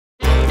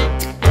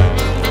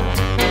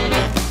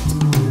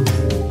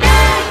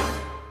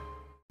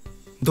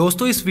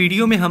दोस्तों इस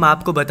वीडियो में हम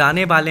आपको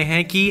बताने वाले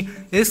हैं कि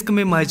इश्क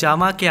में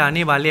मरजावा के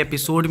आने वाले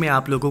एपिसोड में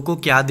आप लोगों को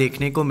क्या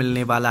देखने को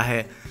मिलने वाला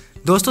है।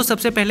 दोस्तों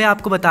सबसे पहले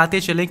आपको बताते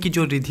चलें कि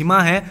जो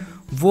रिधिमा है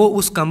वो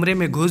उस कमरे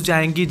में घुस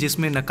जाएंगी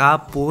जिसमें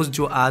नकाब पोश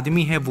जो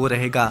आदमी है वो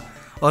रहेगा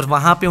और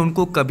वहाँ पे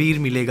उनको कबीर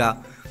मिलेगा।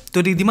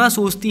 तो रिधिमा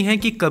सोचती हैं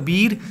कि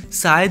कबीर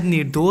शायद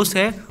निर्दोष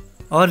है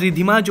और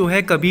रिधिमा जो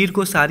है कबीर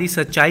को सारी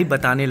सच्चाई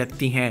बताने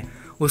लगती हैं।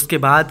 उसके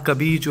बाद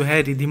कबीर जो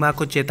है रिधिमा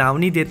को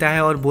चेतावनी देता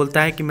है और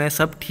बोलता है कि मैं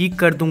सब ठीक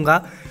कर दूंगा।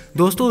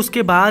 दोस्तों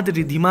उसके बाद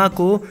रिधिमा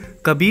को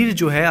कबीर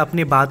जो है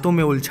अपने बातों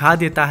में उलझा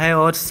देता है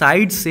और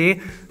साइड से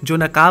जो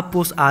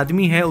नकाबपोश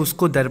आदमी है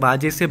उसको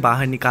दरवाजे से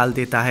बाहर निकाल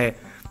देता है।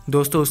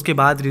 दोस्तों उसके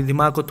बाद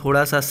रिधिमा को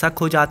थोड़ा सा शक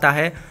हो जाता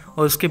है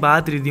और उसके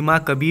बाद रिधिमा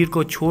कबीर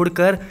को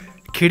छोड़कर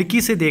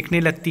खिड़की से देखने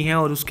लगती हैं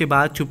और उसके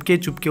बाद चुपके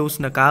चुपके उस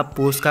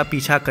नकाबपोश का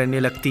पीछा करने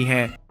लगती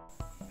हैं।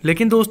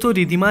 लेकिन दोस्तों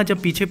रिधिमा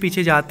जब पीछे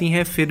पीछे जाती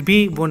हैं फिर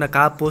भी वो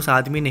नकाबपोश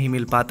आदमी नहीं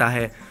मिल पाता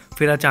है।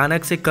 फिर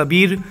अचानक से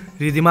कबीर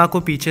रिधिमा को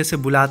पीछे से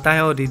बुलाता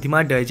है और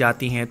रिधिमा डर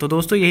जाती हैं। तो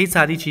दोस्तों यही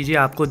सारी चीज़ें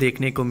आपको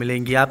देखने को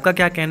मिलेंगी। आपका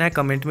क्या कहना है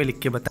कमेंट में लिख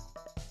के बताएं।